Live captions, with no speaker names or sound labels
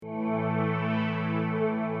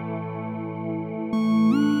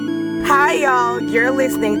Hi, y'all. You're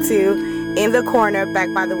listening to In the Corner,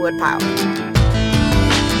 back by the woodpile.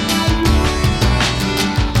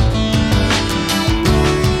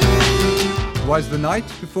 Was the night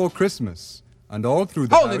before Christmas, and all through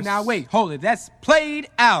the Hold house... it now, wait, hold it. That's played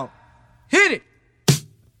out. Hit it!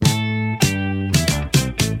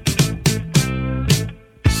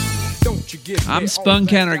 I'm Spun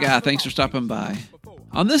Counter Guy. Thanks for stopping by.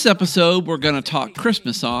 On this episode, we're going to talk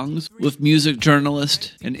Christmas songs with music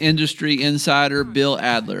journalist and industry insider Bill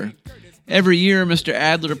Adler. Every year, Mr.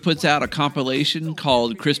 Adler puts out a compilation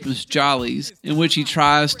called Christmas Jollies, in which he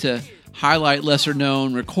tries to highlight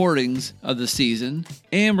lesser-known recordings of the season,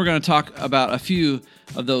 and we're going to talk about a few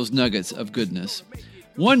of those nuggets of goodness.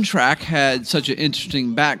 One track had such an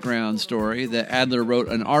interesting background story that Adler wrote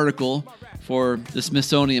an article for the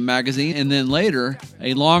Smithsonian Magazine, and then later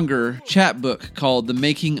a longer chapbook called The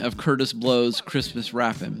Making of Curtis Blow's Christmas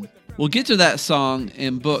Rappin'. We'll get to that song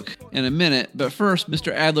and book in a minute, but first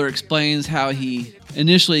Mr. Adler explains how he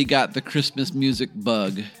initially got the Christmas music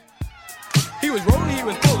bug. He was rolling, he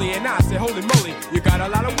was bully, and I said, holy moly, you got a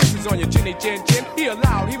lot of wishes on your chinny chin chin. He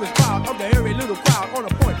allowed, he was proud of the hairy little crowd on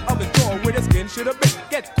the point of his door where the skin should have been.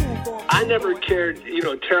 Gets cool for... I never cared,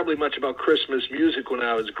 terribly much about Christmas music when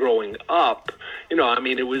I was growing up.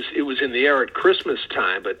 It was in the air at Christmas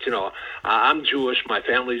time, but, I'm Jewish, my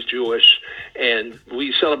family's Jewish, and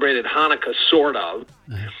we celebrated Hanukkah, sort of.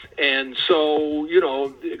 And so,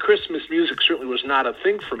 Christmas music certainly was not a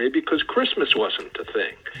thing for me because Christmas wasn't a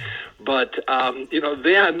thing. But,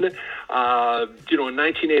 then, in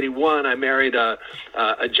 1981, I married a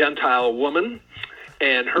Gentile woman,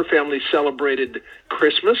 and her family celebrated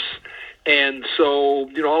Christmas. And so,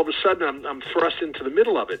 all of a sudden, I'm thrust into the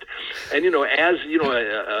middle of it. And, as,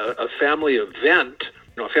 a family event,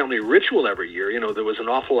 a family ritual every year, there was an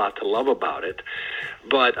awful lot to love about it.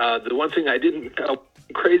 But the one thing I didn't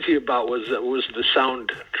crazy about was the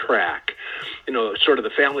soundtrack, sort of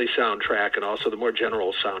the family soundtrack and also the more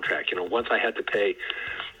general soundtrack. Once I had to pay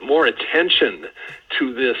more attention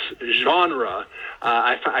to this genre,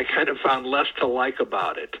 I kind of found less to like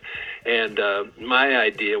about it. And my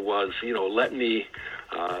idea was, let me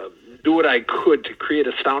do what I could to create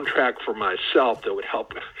a soundtrack for myself that would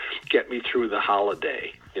help get me through the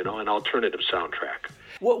holiday, an alternative soundtrack.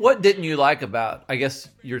 What didn't you like about, I guess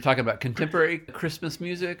you're talking about contemporary Christmas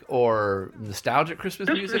music or nostalgic Christmas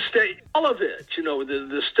music? All of it,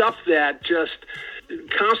 the stuff that just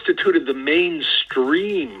constituted the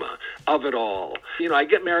mainstream of it all. I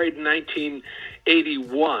get married in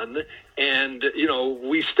 1981, and,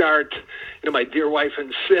 we start, my dear wife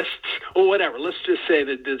insists, or whatever, let's just say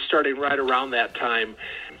that starting right around that time,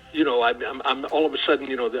 I'm all of a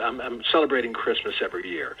sudden, I'm celebrating Christmas every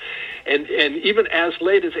year. And even as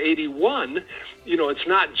late as 81, it's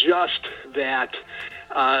not just that,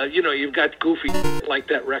 you've got goofy like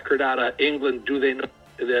that record out of England, Do They Know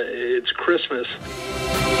It's Christmas?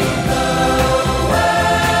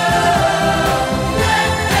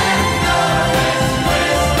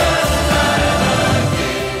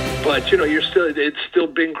 But, it's still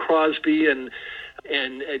Bing Crosby and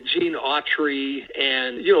Gene Autry,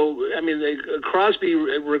 and Crosby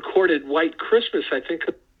recorded White Christmas, I think,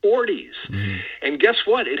 in the 40s. Mm-hmm. And guess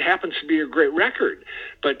what? It happens to be a great record.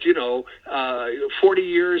 But 40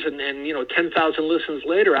 years and 10,000 listens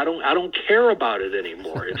later, I don't care about it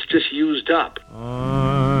anymore. It's just used up.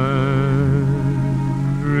 I'm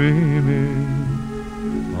dreaming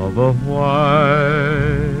of a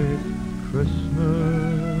white Christmas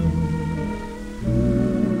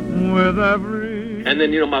with every... And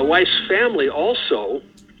then, my wife's family also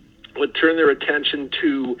would turn their attention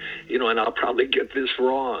to, and I'll probably get this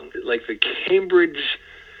wrong, like the Cambridge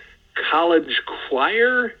College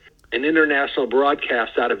Choir, an international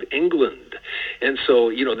broadcast out of England. And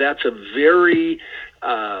so, that's a very,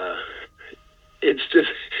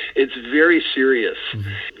 it's very serious.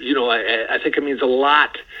 Mm-hmm. I think it means a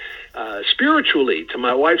lot spiritually to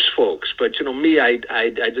my wife's folks, but, me, I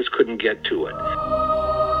just couldn't get to it.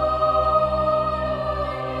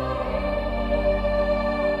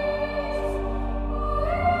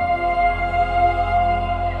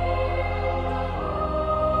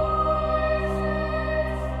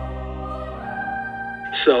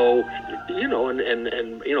 So,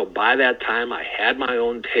 and by that time I had my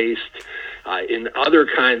own taste in other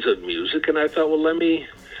kinds of music, and I thought, well, let me,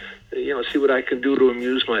 see what I can do to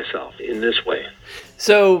amuse myself in this way.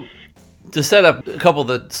 So, to set up a couple of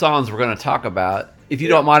the songs we're going to talk about, if you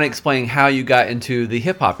don't mind explaining how you got into the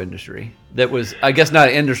hip-hop industry. That was, I guess, not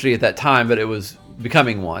an industry at that time, but it was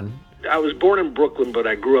becoming one. I was born in Brooklyn, but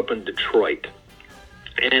I grew up in Detroit.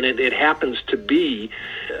 And it happens to be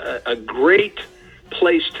a great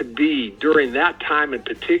place to be during that time in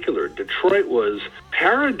particular. Detroit was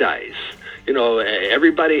paradise. You know,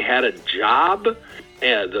 everybody had a job,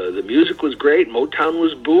 and the music was great. Motown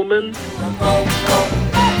was booming.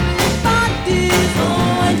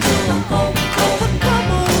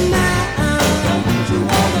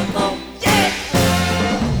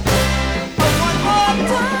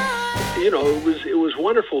 You know, it was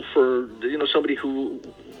wonderful for, you know, somebody who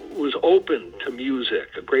was open to music,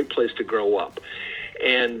 a great place to grow up.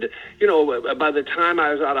 And, you know, by the time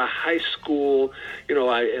I was out of high school, you know,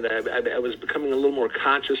 I was becoming a little more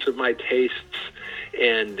conscious of my tastes.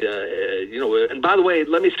 And, you know, and by the way,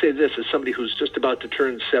 let me say this as somebody who's just about to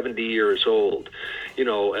turn 70 years old, you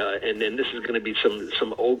know, and this is going to be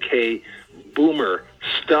some okay boomer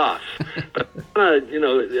stuff. But, you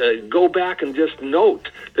know, go back and just note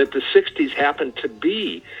that the 60s happened to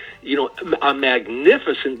be, you know, a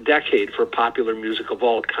magnificent decade for popular music of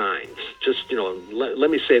all kinds. Just, you know, let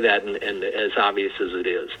me say that, and as obvious as it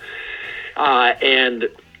is. And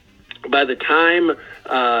by the time,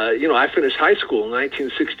 you know, I finished high school in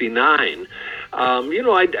 1969, you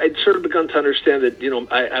know, I'd sort of begun to understand that, you know,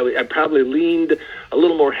 I probably leaned a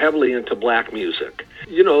little more heavily into black music.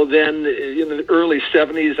 You know, then in the early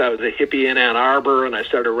 70s, I was a hippie in Ann Arbor, and I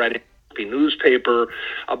started writing a hippie newspaper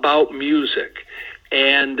about music.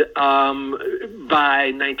 And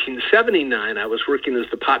by 1979, I was working as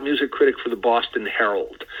the pop music critic for the Boston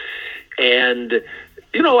Herald. And,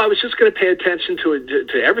 you know, I was just going to pay attention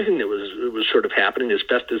to everything that was sort of happening as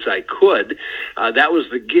best as I could. That was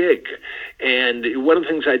the gig. And one of the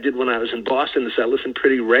things I did when I was in Boston is I listened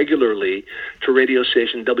pretty regularly to radio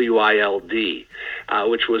station WILD,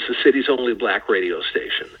 which was the city's only black radio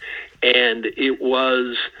station. And it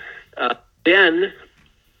was then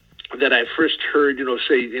that I first heard, you know,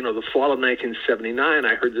 say, you know, the fall of 1979,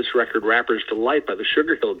 I heard this record, Rapper's Delight by the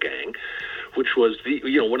Sugar Hill Gang, which was the,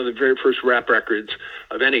 you know, one of the very first rap records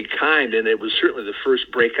of any kind, and it was certainly the first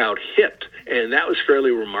breakout hit, and that was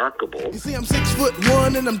fairly remarkable. You see, I'm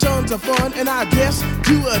 6'1" and I'm tons of fun, and I dress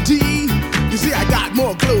to a T. You see, I got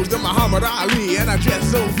more clothes than Muhammad Ali, and I dress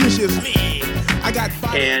so viciously. I got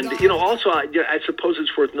and, you know, also, I suppose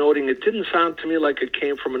it's worth noting, it didn't sound to me like it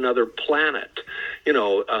came from another planet. You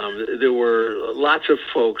know, there were lots of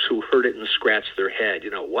folks who heard it and scratched their head. You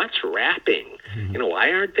know, what's rapping? You know,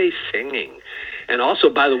 why aren't they singing? And also,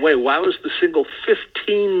 by the way, why was the single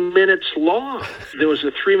 15 minutes long? There was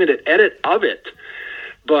a 3-minute edit of it.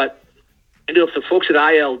 But, you know, if the folks at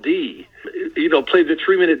ILD, you know, played the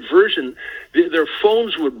 3-minute version, their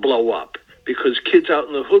phones would blow up because kids out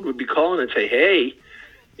in the hood would be calling and say, hey,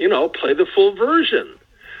 you know, play the full version.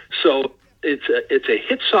 So it's a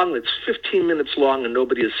hit song that's 15 minutes long and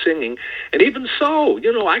nobody is singing. And even so,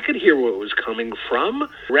 you know, I could hear where it was coming from.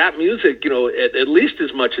 Rap music, you know, at least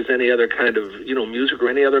as much as any other kind of, you know, music or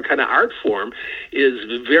any other kind of art form, is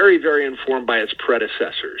very, very informed by its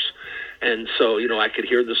predecessors. And so, you know, I could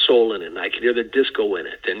hear the soul in it, and I could hear the disco in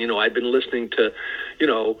it. And, you know, I'd been listening to, you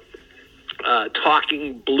know,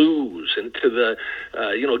 Talking Blues, and to the,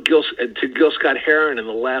 you know, Gil Scott Heron and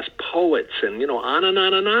the Last Poets, and, you know, on and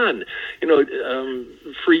on and on, you know,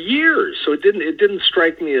 for years. So it didn't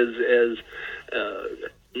strike me as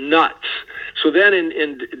nuts. So then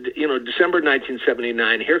in you know, December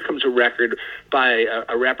 1979, here comes a record by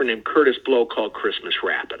a rapper named Curtis Blow called Christmas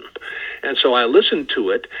Rappin'. And so I listened to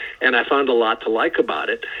it, and I found a lot to like about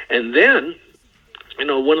it. And then, you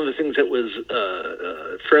know, one of the things that was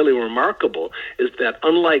fairly remarkable is that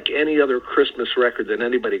unlike any other Christmas record that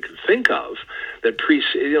anybody could think of that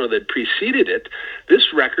preceded it,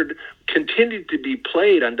 this record continued to be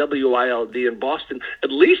played on WILD in Boston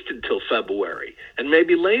at least until February, and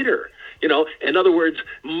maybe later. You know, in other words,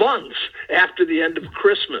 months after the end of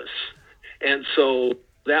Christmas. And so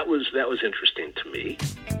that was interesting to me.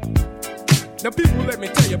 Now, people, let me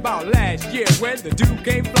tell you about last year when the dude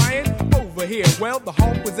came flying over here. Well, the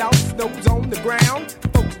hawk was out, snow's on the ground.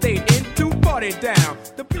 Folks stayed in to party down.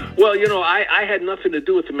 Well, you know, I had nothing to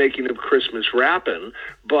do with the making of Christmas Rappin',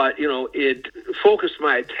 but, you know, it focused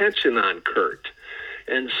my attention on Kurt.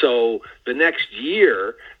 And so the next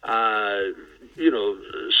year, you know,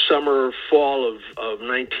 summer, fall of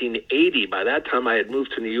 1980, by that time I had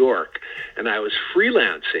moved to New York, and I was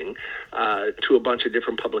freelancing to a bunch of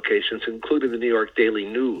different publications, including the New York Daily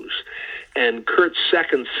News. And Kurt's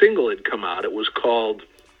second single had come out. It was called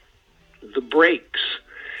The Breaks.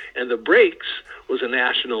 And The Breaks was a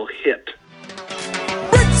national hit.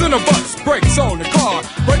 Brakes on a bus, brakes on the car,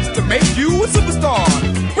 brakes to make you a superstar,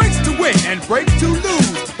 brakes to win and brakes to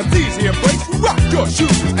lose. But these here brakes rock your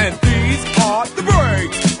shoes, and these are the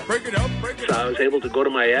brakes. Break it up, break it So up. I was able to go to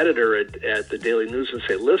my editor at the Daily News and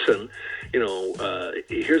say, listen,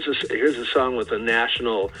 here's a song with a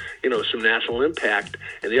national, some national impact,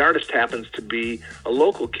 and the artist happens to be a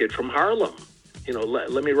local kid from Harlem.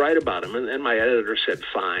 Let me write about him. And my editor said,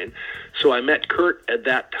 fine. So I met Kurt at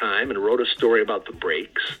that time and wrote a story about the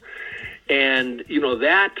Breaks. And,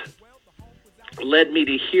 that led me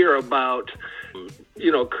to hear about,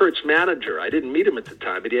 Kurt's manager. I didn't meet him at the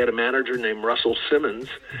time, but he had a manager named Russell Simmons.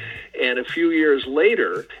 And a few years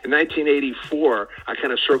later, in 1984, I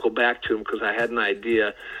kind of circled back to him because I had an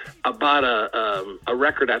idea about a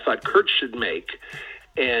record I thought Kurt should make.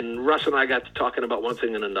 And Russ and I got to talking about one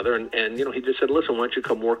thing and another, and he just said, listen, why don't you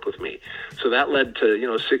come work with me? So that led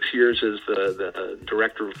to, 6 years as the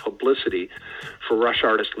director of publicity for Rush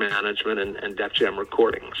Artist Management and Def Jam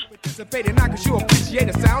Recordings. Participating now 'cause you appreciate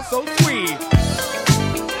it sounds so sweet.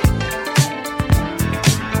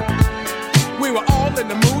 We were all in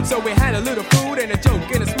the mood, so we had a little food and a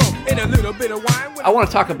joke and a smoke and a little bit of wine. I want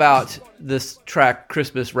to talk about this track,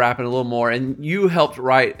 Christmas Rappin', a little more. And you helped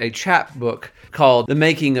write a chapbook called The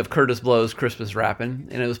Making of Kurtis Blow's Christmas Rappin',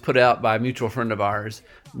 and it was put out by a mutual friend of ours,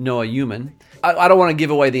 Noah Human. I don't want to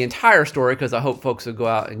give away the entire story because I hope folks will go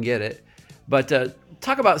out and get it. But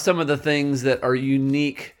talk about some of the things that are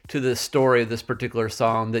unique to the story of this particular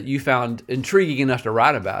song that you found intriguing enough to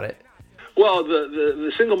write about it. Well,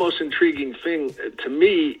 the single most intriguing thing to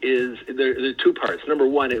me is there are two parts. Number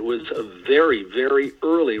one, it was a very, very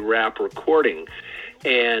early rap recording,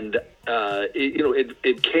 and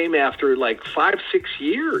it came after like 5-6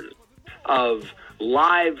 years of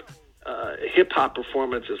live hip-hop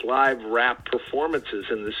performances, live rap performances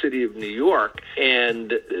in the city of New York,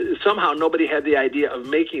 and somehow nobody had the idea of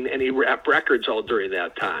making any rap records all during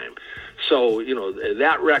that time. So,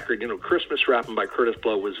 that record, Christmas Rappin' by Kurtis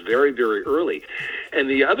Blow was very, very early. And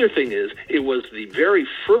the other thing is, it was the very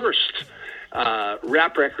first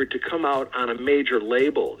rap record to come out on a major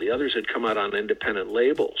label. The others had come out on independent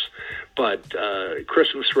labels. But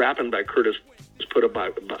Christmas Rappin' by Kurtis was put up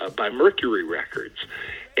by Mercury Records.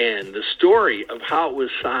 And the story of how it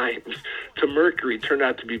was signed to Mercury turned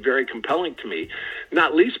out to be very compelling to me,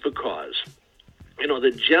 not least because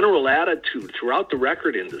the general attitude throughout the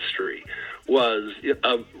record industry was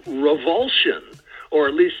a revulsion, or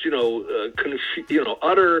at least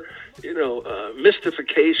utter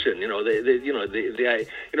mystification.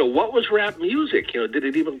 What was rap music? Did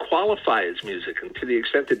it even qualify as music? And to the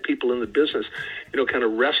extent that people in the business, kind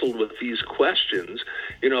of wrestled with these questions,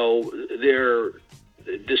 their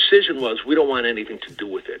decision was, we don't want anything to do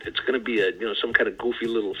with it. It's going to be some kind of goofy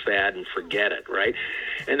little fad and forget it, right?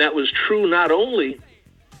 And that was true not only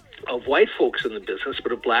of white folks in the business,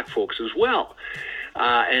 but of black folks as well.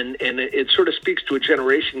 And it sort of speaks to a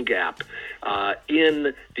generation gap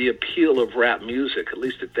in the appeal of rap music, at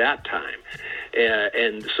least at that time.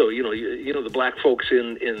 And so, the black folks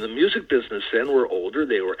in the music business then were older,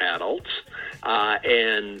 they were adults.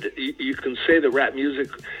 And you can say that rap music,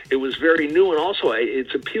 it was very new, and also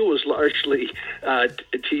its appeal was largely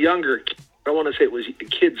to younger. I don't want to say it was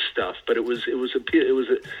kids stuff, but it was youth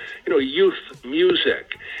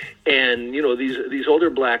music, and these older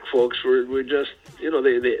black folks were just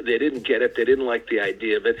they didn't get it, they didn't like the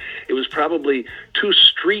idea of it. It was probably too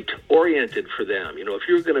street oriented for them. If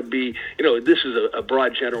you're going to be, this is a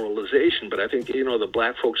broad generalization, but I think the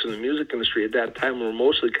black folks in the music industry at that time were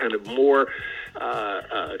mostly kind of more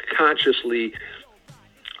consciously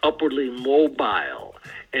upwardly mobile,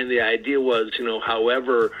 and the idea was,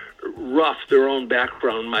 however rough their own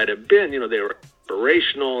background might have been, they were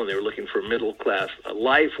aspirational and they were looking for middle class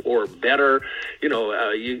life or better.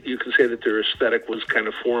 You can say that their aesthetic was kind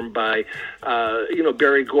of formed by,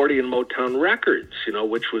 Berry Gordy and Motown Records,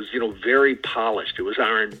 which was, very polished. It was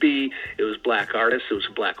R&B, it was black artists, it was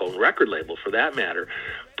a black-owned record label for that matter.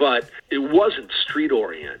 But it wasn't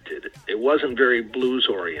street-oriented. It wasn't very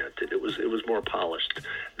blues-oriented. It was more polished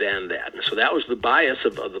than that. And so that was the bias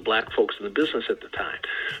of the black folks in the business at the time.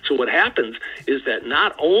 So what happens is that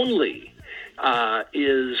not only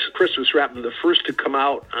is Christmas Rappin' the first to come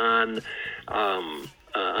out on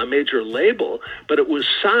a major label, but it was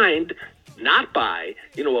signed not by,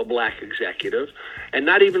 a black executive, and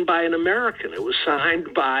not even by an American. It was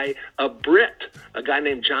signed by a Brit, a guy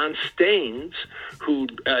named John Staines,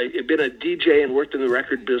 who'd been a DJ and worked in the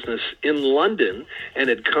record business in London and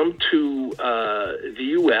had come to the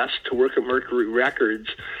U.S. to work at Mercury Records,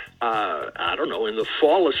 in the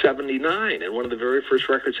fall of '79. And one of the very first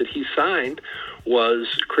records that he signed was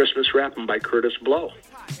Christmas Rappin' by Kurtis Blow.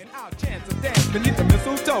 And our chance of dance beneath the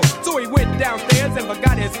mistletoe. So he went downstairs and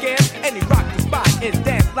forgot his scares, and he rocked the spot and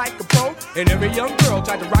danced like a pro. And every young girl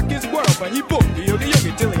tried to rock his world, but he booked the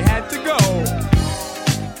oogie till he had to go.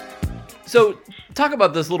 So, talk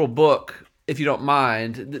about this little book, if you don't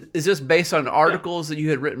mind. Is this based on articles that you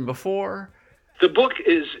had written before? The book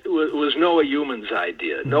was Noah Human's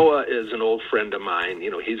idea. Mm-hmm. Noah is an old friend of mine. You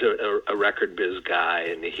know, he's a record biz guy,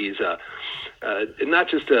 and he's not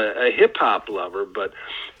just a hip hop lover, but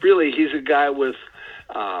really he's a guy with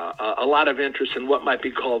a lot of interest in what might be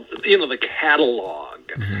called, you know, the catalog,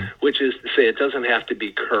 mm-hmm. which is to say it doesn't have to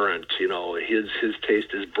be current. You know, his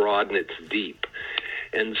taste is broad and it's deep,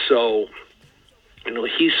 and so, you know,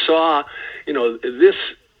 he saw, you know, this.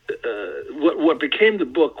 What became the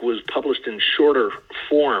book was published in shorter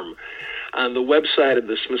form on the website of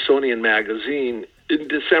the Smithsonian Magazine in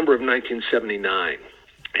December of 1979.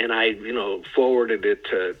 And I, you know, forwarded it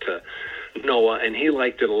to Noah, and he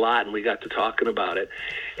liked it a lot, and we got to talking about it.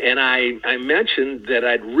 And I mentioned that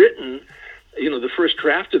I'd written, you know, the first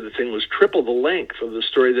draft of the thing was triple the length of the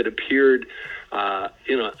story that appeared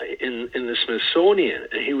you know, in the Smithsonian,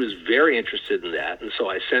 and he was very interested in that. And so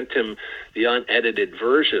I sent him the unedited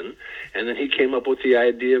version, and then he came up with the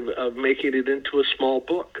idea of making it into a small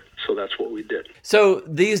book. So that's what we did. So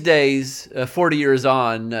these days, 40 years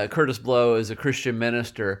on, Kurtis Blow is a Christian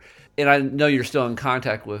minister, and I know you're still in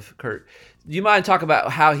contact with Kurt. Do you mind talking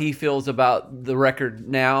about how he feels about the record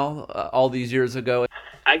now, all these years ago?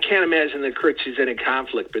 I can't imagine that Kurt sees any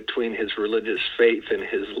conflict between his religious faith and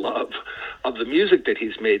his love of the music that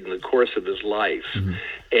he's made in the course of his life. Mm-hmm.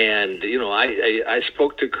 And, you know, I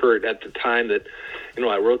spoke to Kurt at the time that, you know,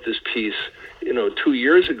 I wrote this piece, you know, 2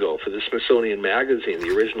 years ago for the Smithsonian Magazine,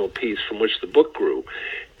 the original piece from which the book grew.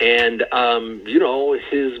 And, you know,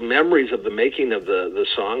 his memories of the making of the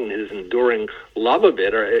song and his enduring love of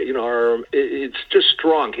it it's just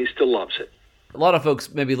strong. He still loves it. A lot of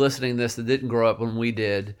folks maybe listening to this that didn't grow up when we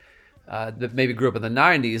did, that maybe grew up in the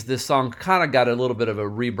 90s, this song kind of got a little bit of a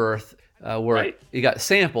rebirth where right. It got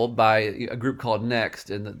sampled by a group called Next,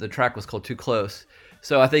 and the track was called Too Close.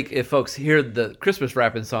 So I think if folks hear the Christmas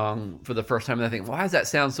rapping song for the first time, they think, why does that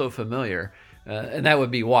sound so familiar? And that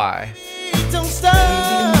would be why. Don't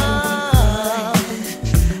stop.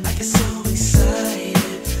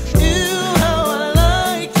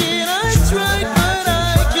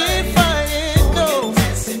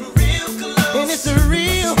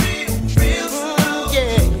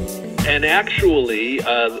 And actually,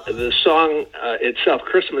 the song itself,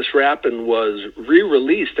 Christmas Rappin', was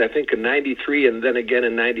re-released, I think, in 93 and then again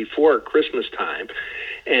in 94 at Christmas time,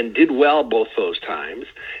 and did well both those times.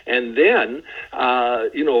 And then,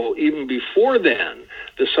 you know, even before then,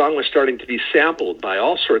 the song was starting to be sampled by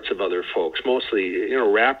all sorts of other folks, mostly, you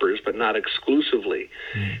know, rappers, but not exclusively.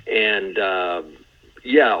 And,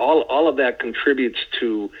 yeah, all of that contributes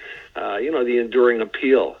to, you know, the enduring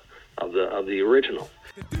appeal of the original.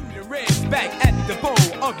 The red's back at the pole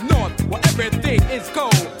up north where everything is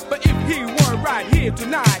cold. But if he were right here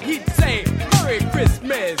tonight, he'd say, Merry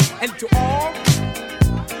Christmas, and to all,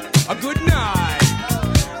 a good night.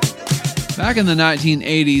 Back in the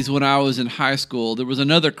 1980s, when I was in high school, there was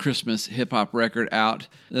another Christmas hip-hop record out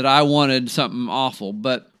that I wanted something awful,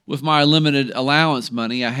 but with my limited allowance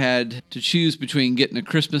money, I had to choose between getting a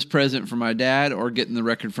Christmas present for my dad or getting the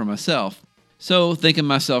record for myself. So, thinking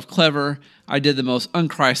myself clever, I did the most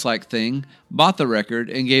unchristlike thing, bought the record,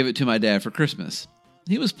 and gave it to my dad for Christmas.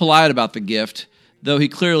 He was polite about the gift, though he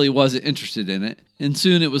clearly wasn't interested in it, and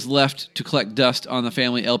soon it was left to collect dust on the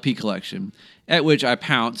family LP collection, at which I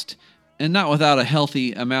pounced, and not without a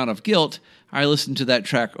healthy amount of guilt, I listened to that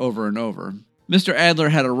track over and over. Mr. Adler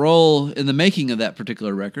had a role in the making of that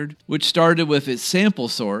particular record, which started with its sample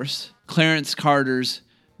source, Clarence Carter's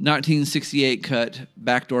 1968 cut,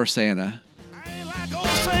 Backdoor Santa. Old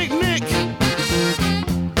Saint Nick,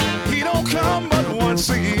 he don't come but once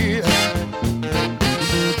a year.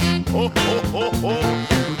 Oh, oh, oh,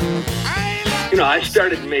 oh. You know, I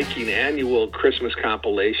started making annual Christmas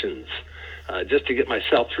compilations just to get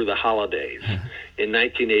myself through the holidays in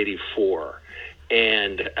 1984.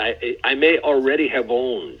 And I may already have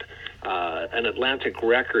owned an Atlantic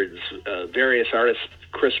Records various artists'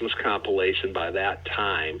 Christmas compilation by that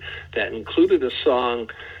time that included a song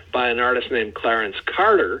by an artist named Clarence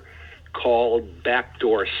Carter called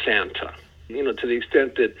Backdoor Santa. You know, to the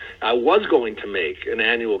extent that I was going to make an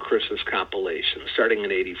annual Christmas compilation starting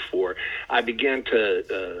in 84, I began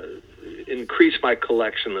to increase my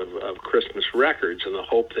collection of Christmas records in the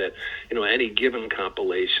hope that, you know, any given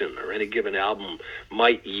compilation or any given album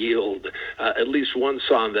might yield at least one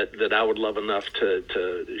song that I would love enough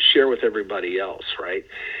to share with everybody else, right?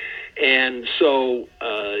 And so,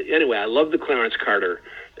 anyway, I love the Clarence Carter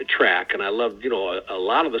track, and I love, a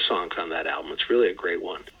lot of the songs on that album. It's really a great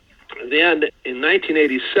one. Then in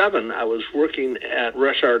 1987, I was working at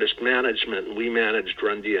Rush Artist Management, and we managed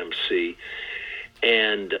Run DMC.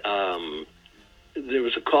 And there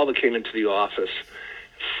was a call that came into the office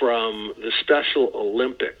from the Special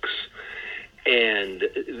Olympics, and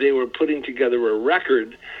they were putting together a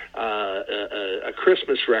record, a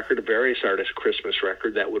Christmas record, a various artist Christmas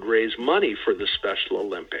record that would raise money for the Special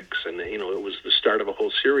Olympics. And, it was the start of a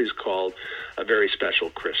whole series called A Very Special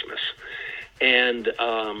Christmas. And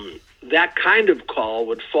that kind of call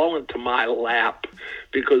would fall into my lap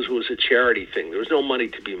because it was a charity thing. There was no money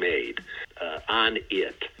to be made on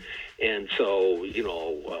it. And so,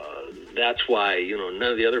 that's why,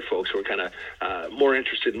 none of the other folks were kind of more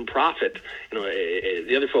interested in profit.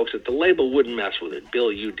 The other folks at the label wouldn't mess with it.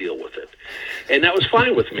 Bill, you deal with it. And that was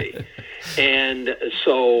fine with me. And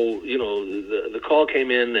so, the call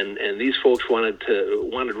came in, and these folks wanted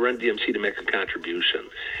Run DMC to make a contribution.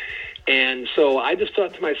 And so I just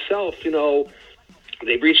thought to myself,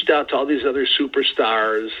 they reached out to all these other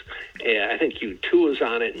superstars. I think U2 was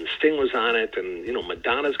on it, and Sting was on it, and,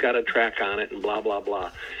 Madonna's got a track on it, and blah, blah, blah.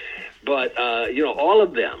 But, all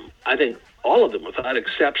of them, I think all of them, without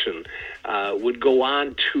exception, would go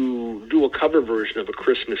on to do a cover version of a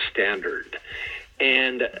Christmas standard.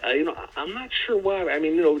 And, I'm not sure why. I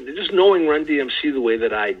mean, just knowing Run DMC the way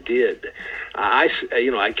that I did,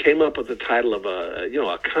 I came up with the title of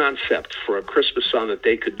a concept for a Christmas song that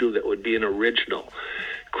they could do that would be an original.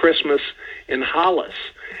 Christmas in Hollis.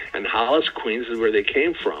 And Hollis, Queens is where they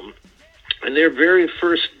came from. And their very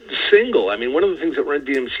first single, one of the things that Run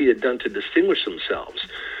DMC had done to distinguish themselves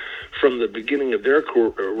from the beginning of their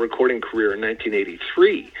recording career in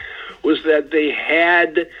 1983 was that they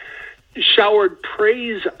had showered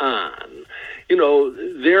praise on,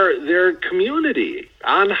 their community,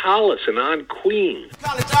 on Hollis and on Queens.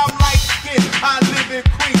 College, I'm light skinned, I live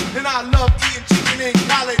in Queens, and I love eating chicken in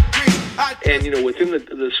collard greens. And, within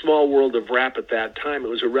the small world of rap at that time, it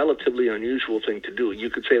was a relatively unusual thing to do. You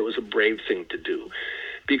could say it was a brave thing to do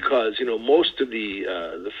because, most of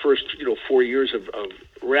the first, 4 years of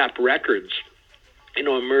rap records,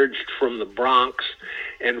 emerged from the Bronx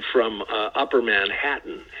and from Upper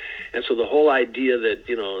Manhattan. And so the whole idea that,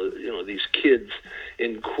 these kids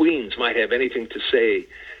in Queens might have anything to say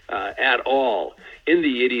at all in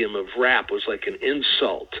the idiom of rap was like an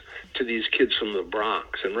insult to these kids from the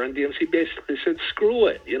Bronx. And Run DMC basically said, screw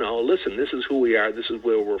it. Listen, this is who we are. This is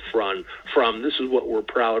where we're from. This is what we're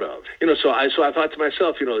proud of. So I thought to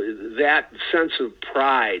myself, that sense of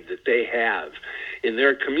pride that they have in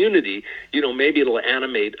their community, maybe it'll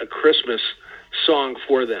animate a Christmas song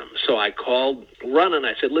for them. So I called Run and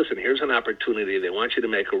I said, listen, here's an opportunity. They want you to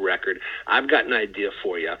make a record. I've got an idea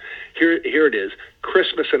for you. Here it is,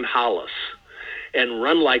 Christmas in Hollis. And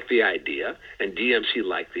Run liked the idea, and DMC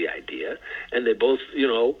liked the idea, and they both,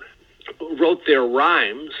 wrote their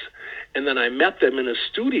rhymes. And then I met them in a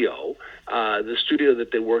studio, the studio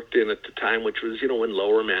that they worked in at the time, which was, in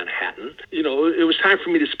Lower Manhattan. It was time for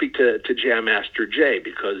me to speak to Jam Master Jay,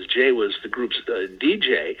 because Jay was the group's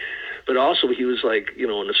DJ, but also he was like,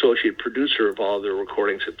 an associate producer of all their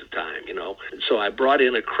recordings at the time, So I brought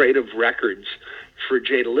in a Creative Records for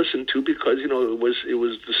Jay to listen to because, it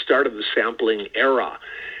was the start of the sampling era.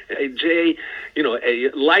 Jay,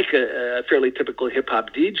 like a fairly typical hip-hop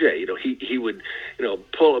DJ, he would,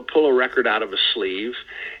 pull a record out of a sleeve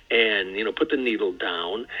and, put the needle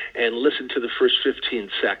down and listen to the first 15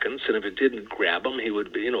 seconds. And if it didn't grab him, he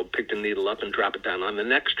would, pick the needle up and drop it down on the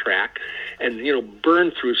next track and,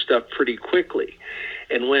 burn through stuff pretty quickly.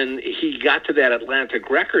 And when he got to that Atlantic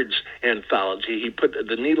Records anthology, he put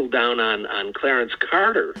the needle down on Clarence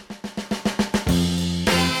Carter.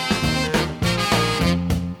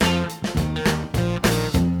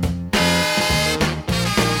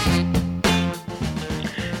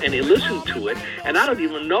 And he listened to it, and I don't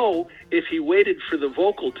even know if he waited for the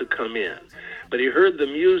vocal to come in. But he heard the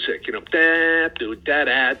music, da do da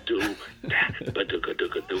da do, ba do do do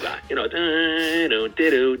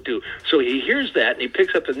do, do. So he hears that, and he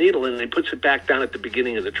picks up the needle, and he puts it back down at the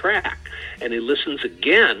beginning of the track, and he listens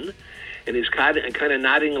again, and he's kind of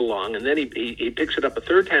nodding along, and then he picks it up a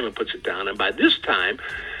third time and puts it down, and by this time,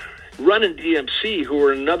 Run and DMC, who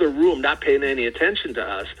were in another room, not paying any attention to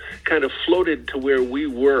us, kind of floated to where we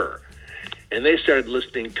were. And they started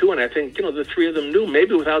listening too, and I think, the three of them knew,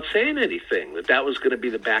 maybe without saying anything, that was going to be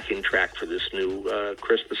the backing track for this new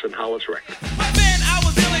Christmas in Hollis record. But then I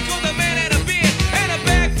was dealing with a man at a bed and a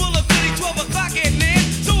bag full of goodies, 12 o'clock at night.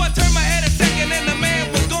 So I turned my head a second and the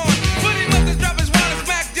man was gone. Put him up to drop his wallet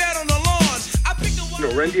smack dead on the lawn. I picked the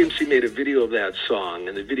Run DMC made a video of that song,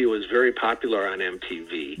 and the video was very popular on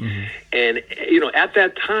MTV. Mm-hmm. And, at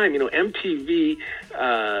that time, MTV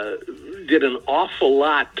did an awful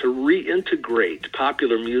lot to reintegrate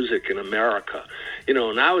popular music in America.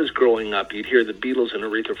 When I was growing up, you'd hear the Beatles and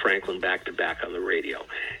Aretha Franklin back-to-back on the radio.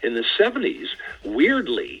 In the 70s,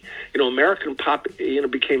 weirdly, American pop,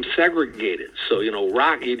 became segregated. So,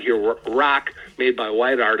 rock, you'd hear rock made by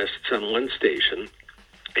white artists on one station,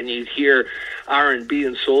 and you'd hear R&B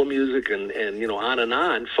and soul music and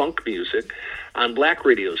on, funk music on black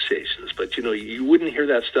radio stations. But, you wouldn't hear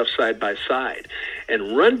that stuff side by side.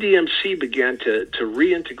 And Run DMC began to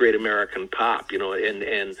reintegrate American pop,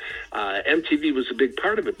 and MTV was a big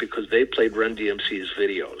part of it because they played Run DMC's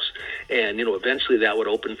videos. And, eventually that would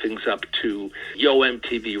open things up to Yo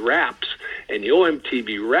MTV Raps. And Yo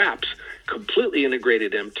MTV Raps completely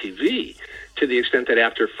integrated MTV to the extent that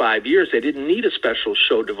after 5 years, they didn't need a special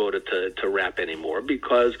show devoted to rap anymore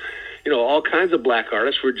because, all kinds of black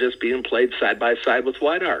artists were just being played side by side with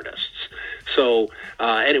white artists. So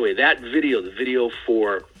anyway, that video, the video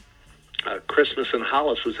for Christmas in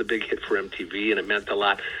Hollis was a big hit for MTV, and it meant a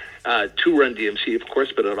lot to Run DMC, of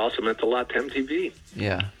course, but it also meant a lot to MTV.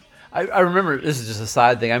 Yeah. I remember, this is just a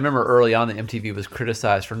side thing, I remember early on that MTV was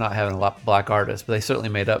criticized for not having a lot of black artists, but they certainly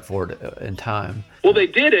made up for it in time. Well, they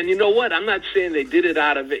did, and you know what? I'm not saying they did it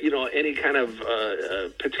out of, any kind of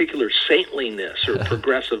particular saintliness or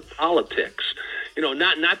progressive politics.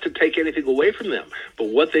 Not to take anything away from them, but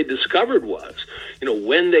what they discovered was,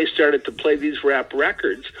 when they started to play these rap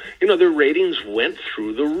records, their ratings went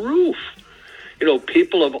through the roof.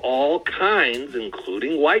 People of all kinds,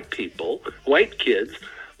 including white people, white kids,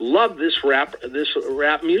 loved this rap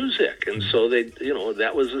music, and so they,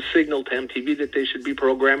 that was a signal to MTV that they should be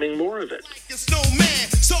programming more of it. So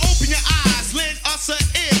open your eyes, lend us an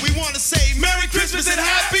ear. We want to say Merry Christmas and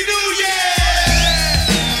Happy New Year.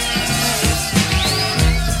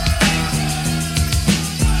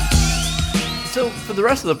 So for the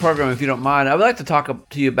rest of the program, if you don't mind, I would like to talk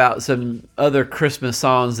to you about some other Christmas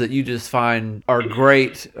songs that you just find are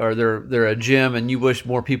great, or they're a gem and you wish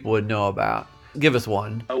more people would know about. Give us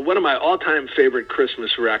one. One of my all-time favorite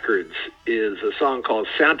Christmas records is a song called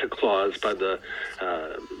Santa Claus by the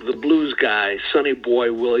blues guy Sonny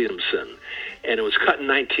Boy Williamson, and it was cut in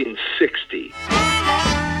 1960.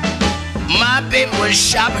 My baby was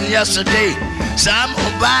shopping yesterday, so I'm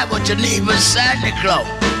gonna buy what you need for Santa Claus.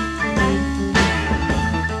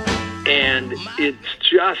 And it's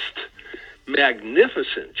just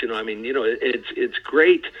magnificent, it's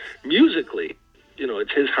great musically.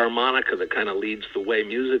 It's his harmonica that kind of leads the way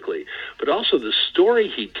musically, but also the story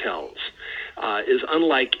he tells is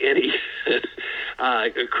unlike any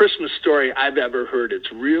Christmas story I've ever heard.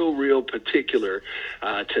 It's real particular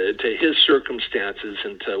to his circumstances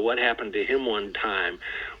and to what happened to him one time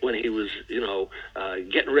when he was,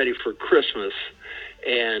 getting ready for Christmas,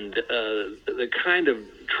 and the kind of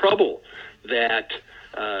trouble that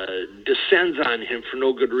descends on him for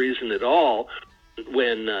no good reason at all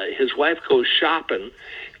when his wife goes shopping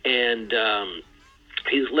and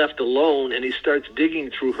he's left alone, and he starts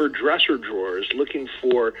digging through her dresser drawers looking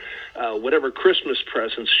for whatever Christmas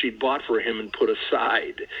presents she'd bought for him and put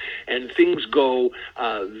aside. And things go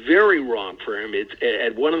very wrong for him. It's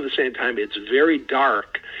at one and the same time, it's very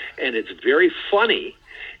dark and it's very funny.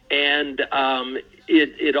 And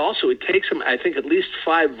it takes him, I think, at least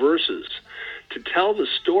 5 verses to tell the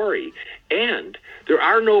story. And there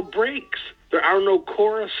are no breaks. There are no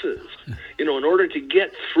choruses. In order to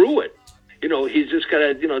get through it, he's just got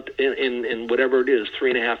to, in whatever it is,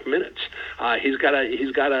 3.5 minutes, he's got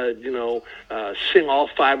to, sing all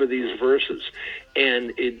 5 of these verses.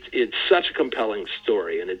 And it's such a compelling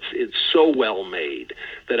story, and it's so well made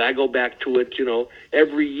that I go back to it,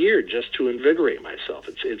 every year just to invigorate myself.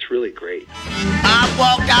 It's really great. I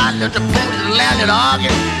walked out to the pool and landed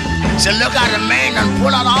arguing. Said, look out, the man and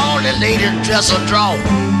pull out all the ladies' dresser drawers.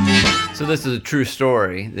 So this is a true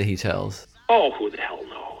story that he tells. Oh, who the hell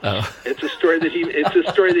knows? Oh. It's a story that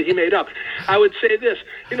he made up. I would say this,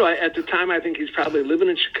 at the time I think he's probably living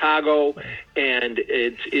in Chicago, and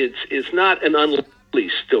it's not an unlikely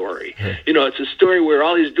story. It's a story where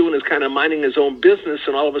all he's doing is kind of minding his own business,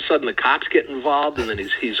 and all of a sudden the cops get involved, and then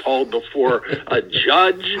he's hauled before a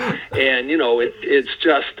judge, and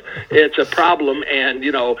it's a problem. And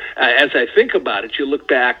as I think about it, you look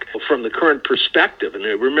back from the current perspective, and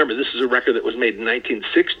remember this is a record that was made in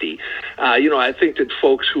 1960. I think that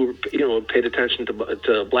folks who paid attention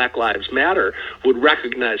to Black Lives Matter would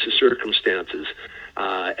recognize the circumstances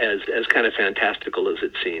as kind of fantastical as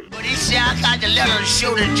it seemed. But he said, I got the letter to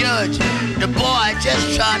show the judge. The boy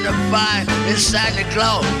just trying to find his Santa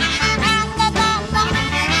Claus.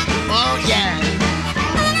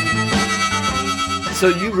 So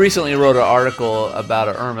you recently wrote an article about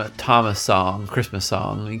an Irma Thomas song, Christmas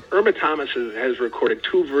song. Irma Thomas has recorded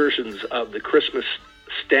 2 versions of the Christmas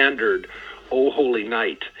standard, "O Holy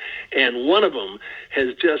Night," and one of them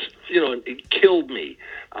has just, it killed me.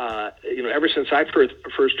 Ever since I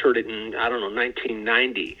first heard it in,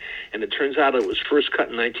 1990, and it turns out it was first cut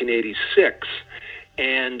in 1986,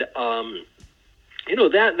 and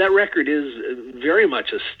that record is very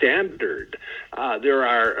much a standard. There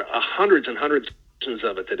are hundreds and hundreds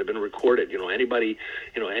of it that have been recorded. Anybody,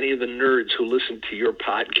 any of the nerds who listen to your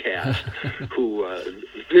podcast, who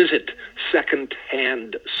visit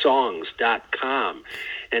secondhandsongs.com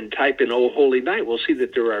and type in "Oh Holy Night," we'll see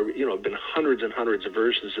that there are, been hundreds and hundreds of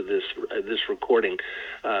versions of this recording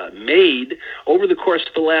made over the course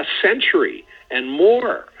of the last century and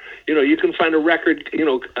more. You can find a record,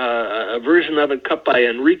 a version of it cut by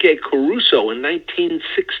Enrique Caruso in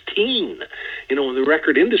 1916, when the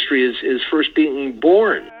record industry is first being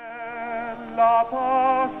born.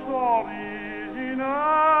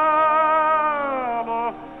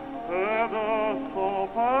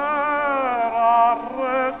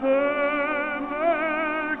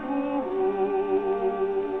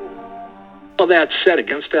 All that said,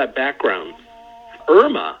 against that background,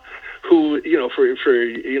 Irma, who, for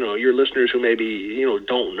your listeners who maybe,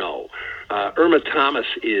 don't know, Irma Thomas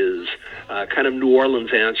is kind of New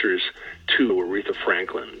Orleans answers to Aretha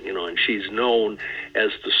Franklin, and she's known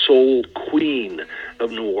as the soul queen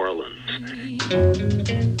of New Orleans.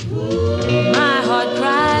 My heart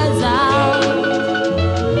cries out,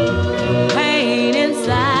 pain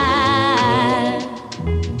inside,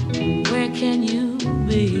 where can you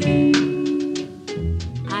be?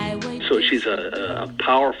 So she's a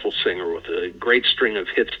powerful singer with a great string of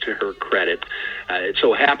hits to her credit. It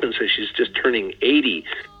so happens that she's just turning 80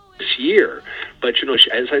 this year. But,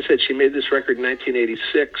 as I said, she made this record in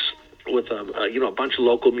 1986 with a bunch of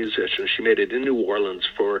local musicians. She made it in New Orleans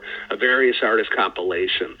for a various artist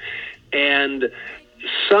compilation. And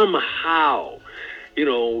somehow,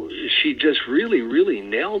 she just really, really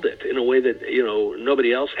nailed it in a way that,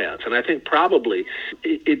 nobody else has. And I think probably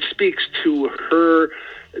it speaks to her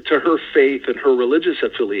faith and her religious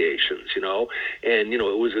affiliations, and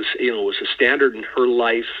it was a standard in her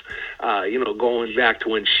life, going back to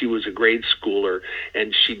when she was a grade schooler,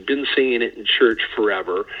 and she'd been singing it in church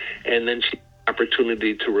forever, and then she had the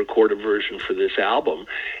opportunity to record a version for this album.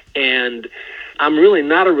 And I'm really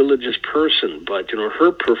not a religious person, but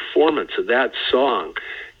her performance of that song,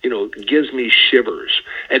 gives me shivers.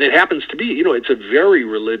 And it happens to be, it's a very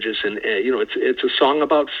religious, and it's a song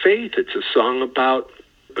about faith. It's a song about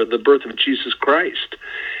the birth of Jesus Christ,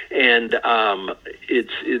 and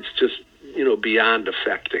it's just beyond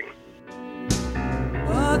affecting.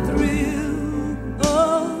 A thrill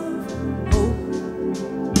of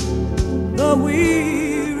hope, the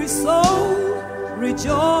weary soul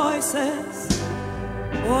rejoices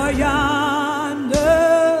for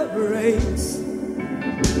yonder race,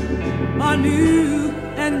 a new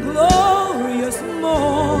and glorious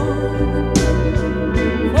morn.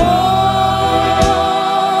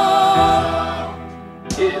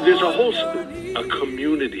 There's a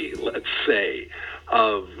community, let's say,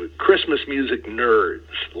 of Christmas music nerds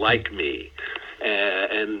like me,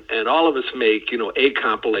 and all of us make a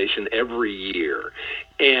compilation every year.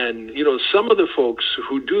 And some of the folks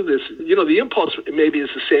who do this, the impulse maybe is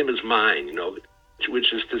the same as mine,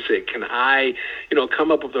 which is to say, can I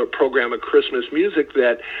come up with a program of Christmas music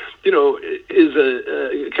that is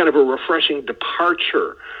a kind of a refreshing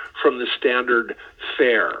departure from the standard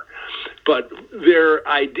fare. But their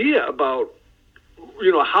idea about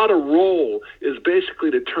how to roll is basically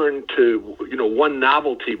to turn to one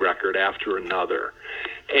novelty record after another.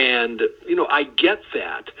 And I get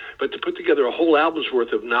that, but to put together a whole album's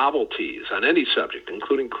worth of novelties on any subject,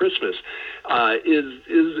 including Christmas,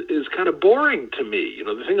 is kind of boring to me.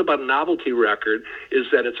 The thing about a novelty record is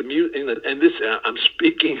that it's and this I'm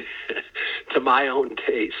speaking to my own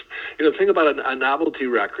taste. The thing about a novelty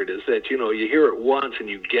record is that you hear it once and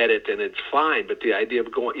you get it and it's fine, but the idea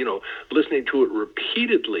of going listening to it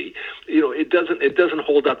repeatedly, it doesn't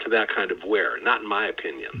hold up to that kind of wear, not in my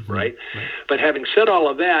opinion, right? But having said all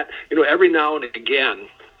of that, every now and again,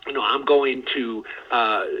 I'm going to,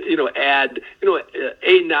 add,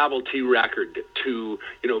 a novelty record to,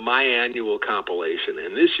 my annual compilation.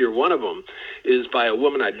 And this year, one of them is by a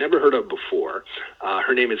woman I'd never heard of before.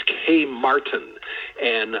 Her name is Kay Martin,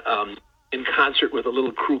 and in concert with a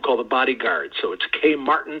little crew called the Bodyguards. So it's Kay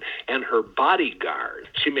Martin and her Bodyguard.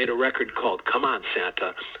 She made a record called Come On,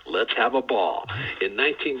 Santa, Let's Have a Ball in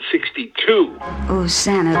 1962. Oh,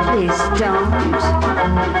 Santa, please don't.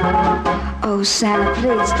 Oh, Santa,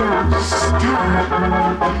 please don't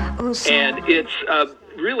stop. Oh, Santa. And it's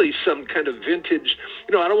really some kind of vintage.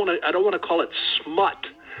 I don't want to call it smut,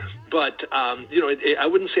 but I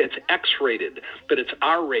wouldn't say it's X-rated, but it's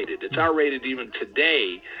R-rated. It's R-rated even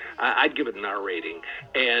today. I'd give it an R rating.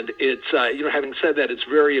 And it's having said that, it's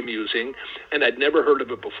very amusing, and I'd never heard of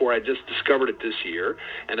it before. I just discovered it this year,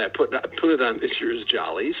 and I put it on this year's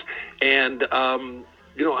Jollies, and I'm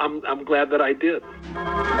glad that I did.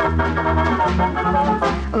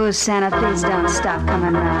 Oh, Santa, please don't stop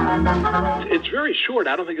coming round. It's very short.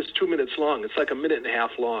 I don't think it's 2 minutes long. It's like a minute and a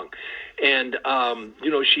half long. And,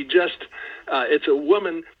 she just, it's a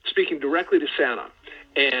woman speaking directly to Santa.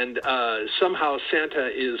 And somehow Santa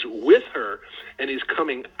is with her, and he's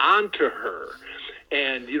coming onto her.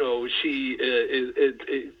 And, she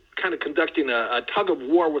is kind of conducting a tug of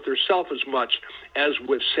war with herself as much as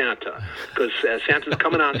with Santa, because Santa's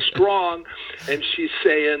coming on strong, and she's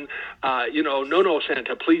saying, no,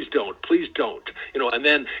 Santa, please don't, and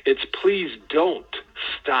then it's please don't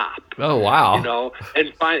stop. Oh, wow.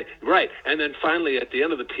 And then finally at the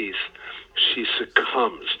end of the piece, she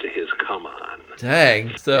succumbs to his come on.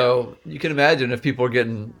 Dang. So you can imagine if people are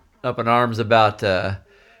getting up in arms about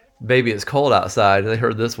Baby It's Cold Outside, they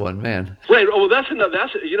heard this one, man. Right. Oh, well, that's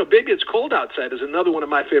Baby It's Cold Outside is another one of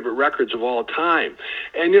my favorite records of all time.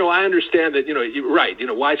 And, I understand that, you're right,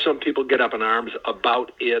 why some people get up in arms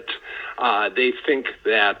about it. They think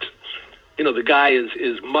that, the guy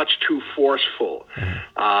is much too forceful.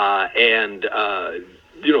 And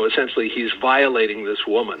essentially he's violating this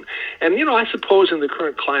woman. And, I suppose in the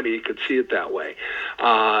current climate you could see it that way.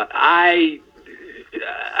 I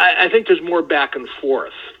think there's more back and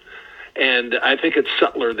forth. And I think it's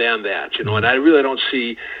subtler than that, and I really don't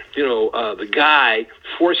see, the guy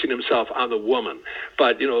forcing himself on the woman.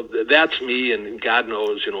 But, that's me, and God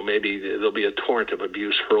knows, maybe there'll be a torrent of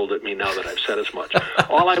abuse hurled at me now that I've said as much.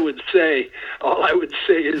 All I would say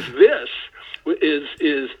is this,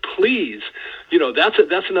 is please,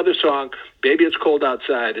 that's another song, Baby It's Cold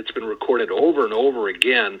Outside. It's been recorded over and over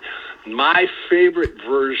again. My favorite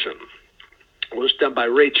version was done by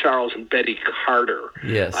Ray Charles and Betty Carter.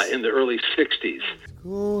 Yes. In the early 60s.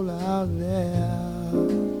 Cold out there.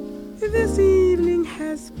 This evening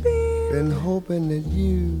has Been hoping that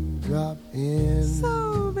you drop in.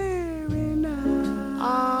 so very nice.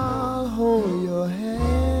 I'll hold your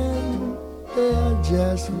hand. They're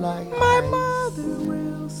just like My ice. mother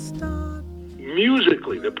will start.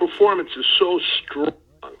 Musically, the performance is so strong.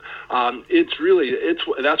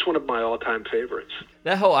 That's one of my all-time favorites.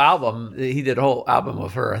 That whole album, he did a whole album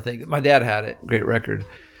with her, I think. My dad had it. Great record.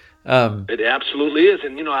 It absolutely is.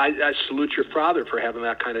 And, I salute your father for having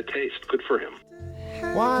that kind of taste. Good for him.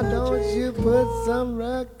 Why don't you put some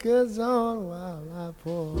records on while I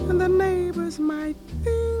pour? And the neighbors might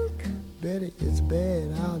think Betty, it's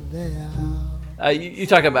bad out there. You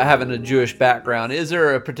talk about having a Jewish background. Is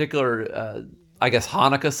there a particular,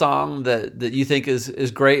 Hanukkah song that you think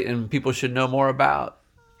is great and people should know more about?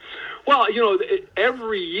 Well,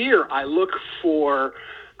 every year I look for,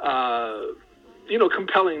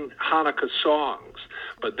 compelling Hanukkah songs.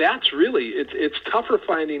 But that's really, it's tougher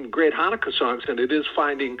finding great Hanukkah songs than it is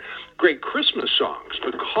finding great Christmas songs,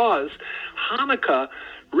 because Hanukkah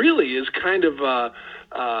really is kind of,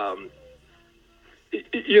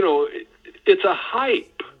 it's a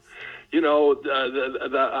hype.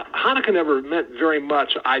 The Hanukkah never meant very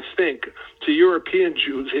much, I think, to European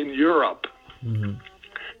Jews in Europe. Mm-hmm.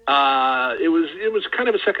 It was kind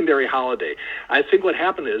of a secondary holiday. I think what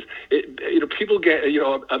happened is, people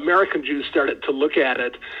American Jews started to look at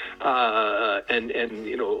it and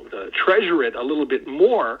treasure it a little bit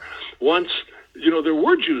more once there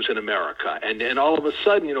were Jews in America, and all of a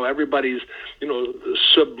sudden everybody's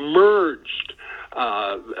submerged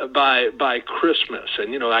by Christmas,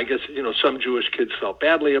 and I guess some Jewish kids felt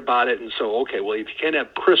badly about it, and so okay, well, if you can't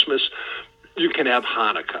have Christmas, you can have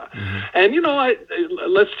Hanukkah. Mm-hmm. And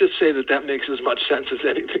let's just say that makes as much sense as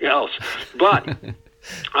anything else. But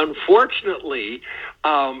unfortunately,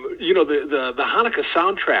 the Hanukkah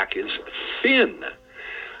soundtrack is thin.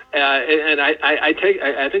 And I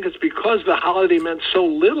think it's because the holiday meant so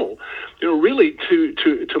little, really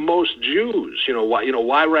to most Jews.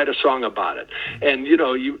 Why write a song about it? And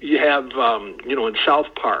you have in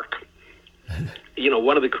South Park,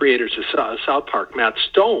 one of the creators of South Park, Matt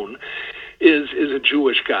Stone, is a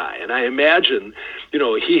Jewish guy, and I imagine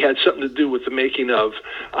he had something to do with the making of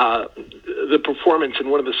the performance in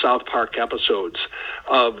one of the South Park episodes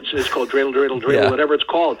of, it's called Dreidel, Dreidel, Dreidel, whatever it's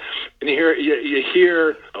called, and you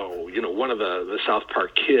hear one of the South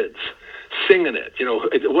Park kids singing it. You know,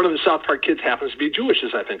 one of the South Park kids happens to be Jewish,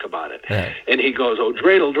 as I think about it. Right. And he goes, oh,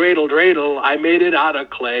 dreidel, dreidel, dreidel, I made it out of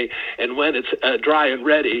clay. And when it's dry and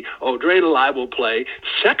ready, oh, dreidel, I will play.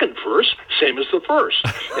 Second verse, same as the first.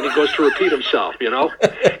 And he goes to repeat himself, you know.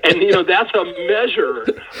 And, you know, that's a measure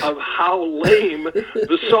of how lame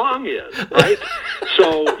the song is, right?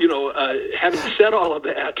 So, you know, having said all of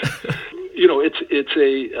that, you know, it's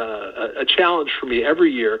a challenge for me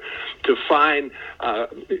every year to find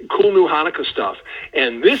cool new Hanukkah stuff.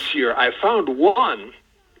 And this year I found one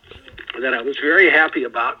that I was very happy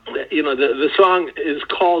about. You know, the song is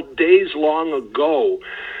called Days Long Ago,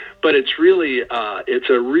 but it's really, it's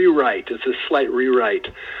a rewrite. It's a slight rewrite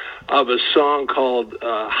of a song called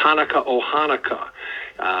Hanukkah, O Hanukkah.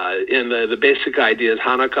 And the basic idea is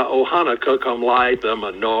Hanukkah, oh Hanukkah, come light the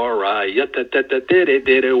menorah.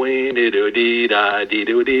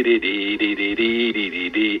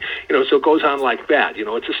 You know, so it goes on like that. You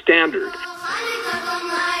know, it's a standard.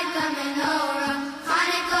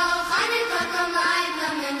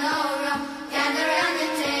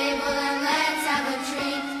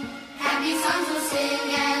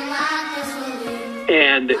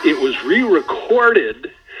 And it was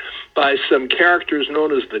re-recorded by some characters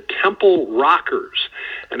known as the Temple Rockers,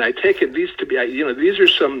 and I take it these to be, you know, these are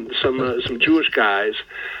some Jewish guys.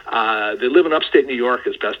 They live in upstate New York,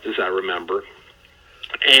 as best as I remember,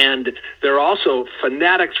 and they're also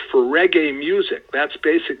fanatics for reggae music. That's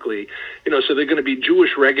basically, you know, so they're going to be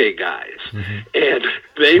Jewish reggae guys. Mm-hmm. And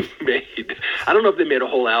they made, I don't know if they made a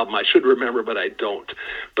whole album, I should remember, but I don't.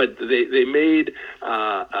 But they made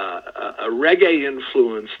a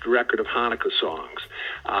reggae-influenced record of Hanukkah songs.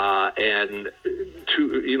 And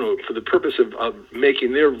to, you know, for the purpose of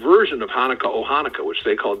making their version of Hanukkah, O Hanukkah, which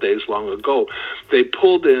they called Days Long Ago, they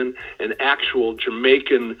pulled in an actual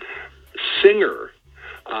Jamaican singer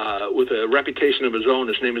with a reputation of his own.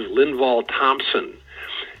 His name is Linval Thompson.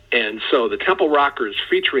 And so the Temple Rockers,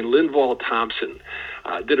 featuring Linval Thompson,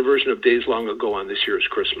 did a version of Days Long Ago on this year's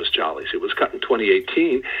Christmas Jollies. It was cut in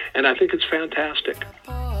 2018, and I think it's fantastic.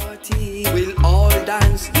 We'll all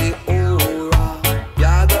dance the aura,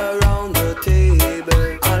 gather around the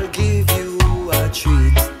table, I'll give you a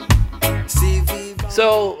treat.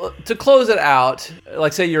 So, to close it out,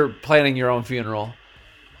 like say you're planning your own funeral,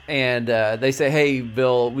 and they say, hey,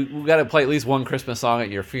 Bill, we've got to play at least one Christmas song at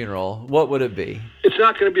your funeral. What would it be? It's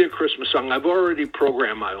not going to be a Christmas song. I've already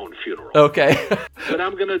programmed my own funeral. Okay. What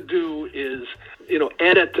I'm going to do is, you know,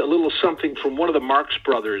 edit a little something from one of the Marx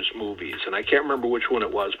Brothers movies, and I can't remember which one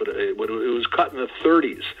it was, but it was cut in the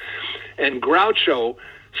 30s. And Groucho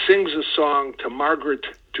sings a song to Margaret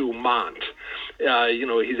Dumont. You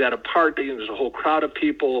know, he's at a party, and there's a whole crowd of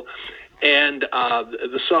people. And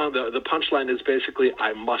the song, the punchline is basically,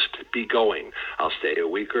 I must be going. I'll stay a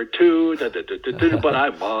week or two, but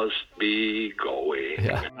I must be going.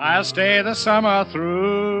 Yeah. I'll stay the summer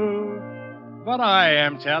through, but I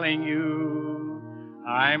am telling you,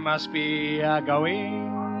 I must be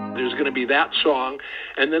going. There's going to be that song,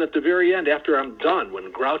 and then at the very end, after I'm done,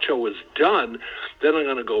 when Groucho is done, then I'm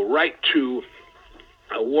going to go right to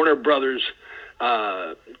Warner Brothers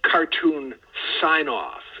cartoon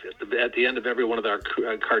sign-off. At the end of every one of our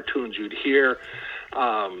cartoons, you'd hear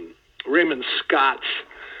Raymond Scott's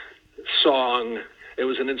song. It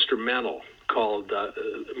was an instrumental called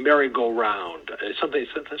Merry-Go-Round.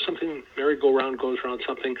 Something merry-go-round goes around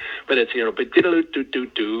something, but it's, you know, but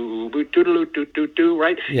diddle-oo-doo-doo-doo,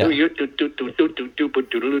 right? Yeah. And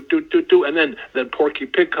then Porky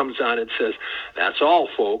Pig comes on and says, that's all,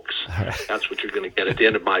 folks. All right. That's what you're going to get at the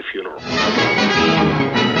end of my funeral.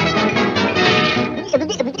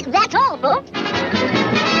 That's all, folks.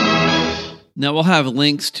 Now, we'll have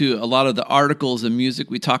links to a lot of the articles and music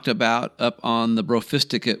we talked about up on the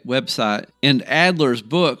Brofisticate website. And Adler's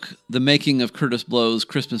book, The Making of Curtis Blow's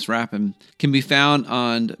Christmas Rappin', can be found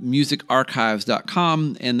on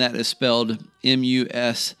musicarchives.com, and that is spelled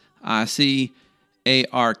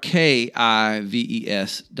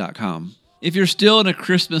musicarkives.com. If you're still in a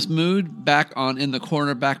Christmas mood, back on In the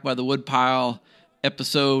Corner, Back by the Woodpile,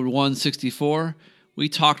 episode 164, we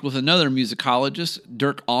talked with another musicologist,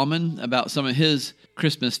 Dirk Allman, about some of his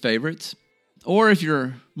Christmas favorites. Or if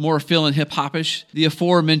you're more feeling hip-hop-ish, the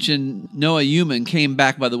aforementioned Noah Euman came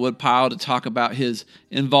back by the Woodpile to talk about his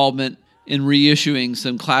involvement in reissuing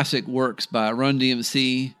some classic works by Run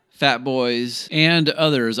DMC, Fat Boys, and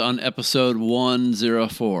others on episode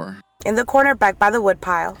 104. In the Corner, Back by the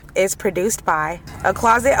Woodpile is produced by A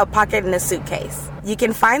Closet, a Pocket, and a Suitcase. You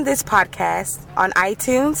can find this podcast on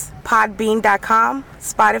iTunes, Podbean.com,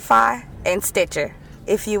 Spotify, and Stitcher.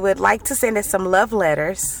 If you would like to send us some love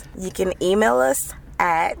letters, you can email us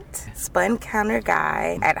at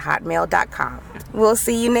spuncounterguy@hotmail.com. We'll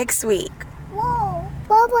see you next week. Whoa.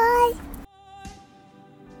 Bye-bye.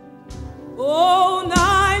 Oh,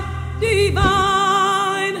 night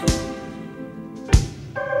divine.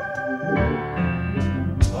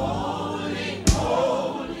 Holy,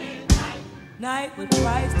 holy night. Night when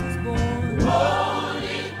Christ was born.